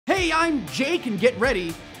Hey, I'm Jake, and get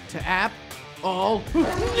ready to app all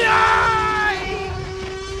night!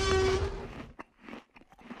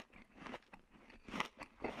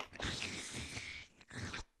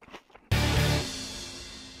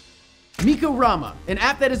 Mekorama, an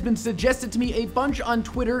app that has been suggested to me a bunch on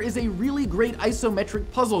Twitter, is a really great isometric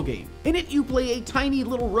puzzle game. In it, you play a tiny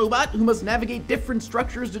little robot who must navigate different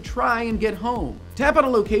structures to try and get home. Tap on a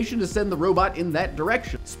location to send the robot in that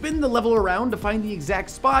direction. Spin the level around to find the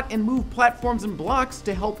exact spot and move platforms and blocks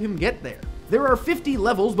to help him get there. There are 50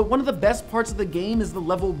 levels, but one of the best parts of the game is the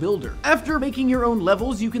level builder. After making your own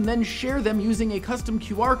levels, you can then share them using a custom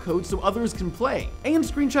QR code so others can play, and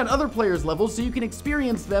screenshot other players' levels so you can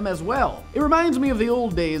experience them as well. It reminds me of the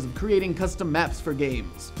old days of creating custom maps for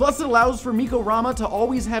games. Plus, it allows for Mekorama to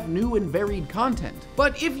always have new and varied content.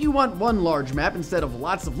 But if you want one large map instead of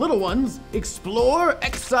lots of little ones, explore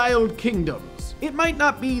Exiled Kingdoms. It might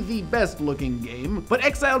not be the best looking game, but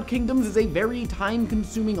Exiled Kingdoms is a very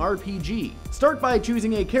time-consuming RPG. Start by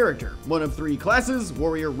choosing a character, one of 3 classes,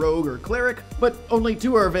 warrior, rogue, or cleric, but only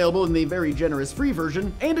 2 are available in the very generous free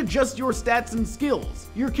version, and adjust your stats and skills.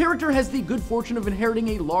 Your character has the good fortune of inheriting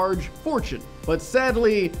a large fortune. But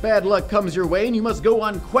sadly, bad luck comes your way and you must go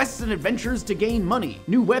on quests and adventures to gain money,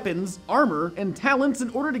 new weapons, armor, and talents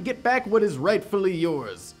in order to get back what is rightfully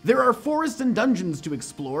yours. There are forests and dungeons to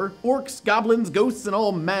explore, orcs, goblins, ghosts, and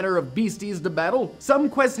all manner of beasties to battle.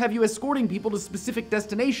 Some quests have you escorting people to specific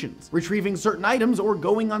destinations, retrieving certain items, or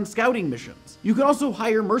going on scouting missions. You can also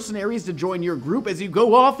hire mercenaries to join your group as you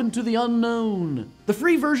go off into the unknown. The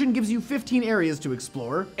free version gives you 15 areas to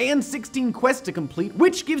explore and 16 quests to complete,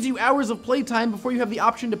 which gives you hours of playtime before you have the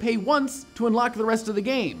option to pay once to unlock the rest of the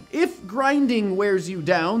game. If grinding wears you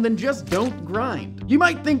down, then just don't grind. You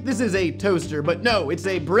might think this is a toaster, but no, it's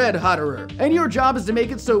a bread hotterer. And your job is to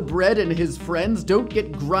make it so Bread and his friends don't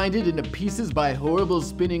get grinded into pieces by horrible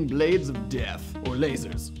spinning blades of death, or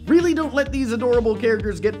lasers. Really don't let these adorable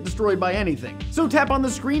characters get destroyed by anything. So tap on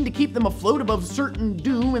the screen to keep them afloat above certain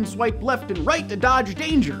doom and swipe left and right to dodge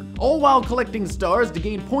danger, all while collecting stars to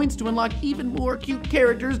gain points to unlock even more cute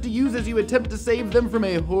characters to use as you attempt to save them from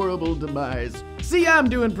a horrible demise. See, I'm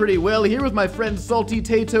doing pretty well here with my friend Salty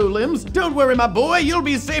Tato Limbs. Don't worry, my boy, you'll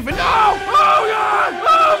be safe and— Oh God!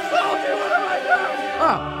 Oh, Salty, what have I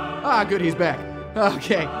done? Good, he's back.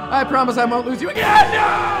 Okay, I promise I won't lose you again.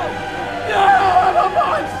 No, I'm a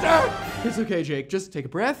monster. It's okay, Jake, just take a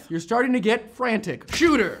breath. You're starting to get frantic.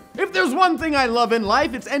 Shooter. If there's one thing I love in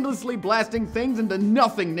life, it's endlessly blasting things into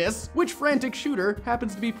nothingness, which Frantic Shooter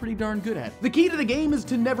happens to be pretty darn good at. The key to the game is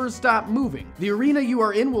to never stop moving. The arena you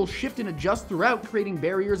are in will shift and adjust throughout, creating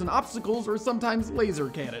barriers and obstacles, or sometimes laser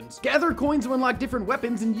cannons. Gather coins to unlock different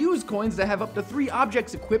weapons and use coins to have up to 3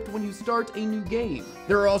 objects equipped when you start a new game.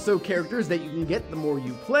 There are also characters that you can get the more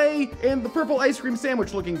you play, and the purple ice cream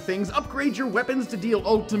sandwich looking things upgrade your weapons to deal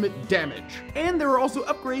ultimate damage. And there are also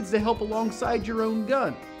upgrades to help alongside your own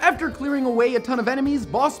gun. After clearing away a ton of enemies,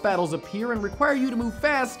 boss battles appear and require you to move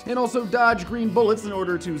fast and also dodge green bullets in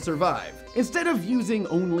order to survive. Instead of using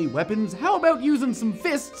only weapons, how about using some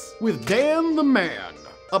fists with Dan the Man?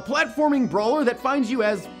 A platforming brawler that finds you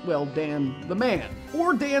as, well, Dan the Man,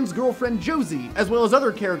 or Dan's girlfriend Josie, as well as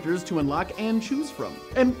other characters to unlock and choose from.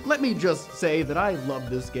 And let me just say that I love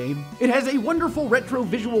this game. It has a wonderful retro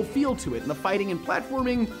visual feel to it, and the fighting and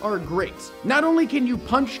platforming are great. Not only can you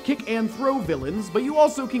punch, kick, and throw villains, but you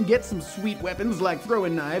also can get some sweet weapons like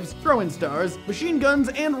throwing knives, throwing stars, machine guns,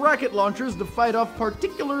 and rocket launchers to fight off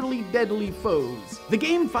particularly deadly foes. The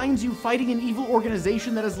game finds you fighting an evil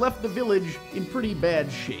organization that has left the village in pretty bad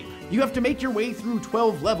shape. You have to make your way through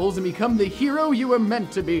 12 levels and become the hero you were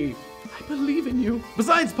meant to be. I believe in you.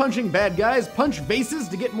 Besides punching bad guys, punch vases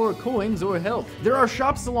to get more coins or health. There are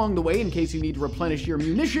shops along the way in case you need to replenish your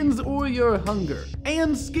munitions or your hunger,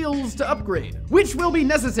 and skills to upgrade, which will be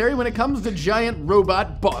necessary when it comes to giant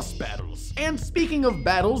robot boss battles. And speaking of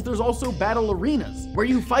battles, there's also battle arenas, where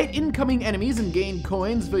you fight incoming enemies and gain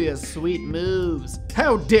coins for your sweet moves.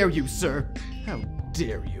 How dare you, sir? How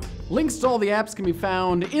dare you? Links to all the apps can be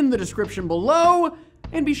found in the description below,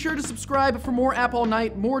 and be sure to subscribe for more App All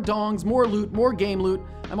Night, more dongs, more loot, more game loot.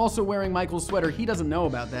 I'm also wearing Michael's sweater. He doesn't know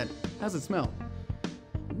about that. How's it smell?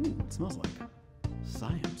 Ooh, it smells like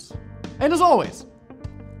science. And as always,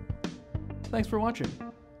 thanks for watching.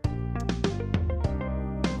 I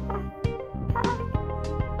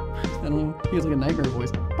don't know, he has like a nightmare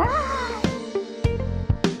voice.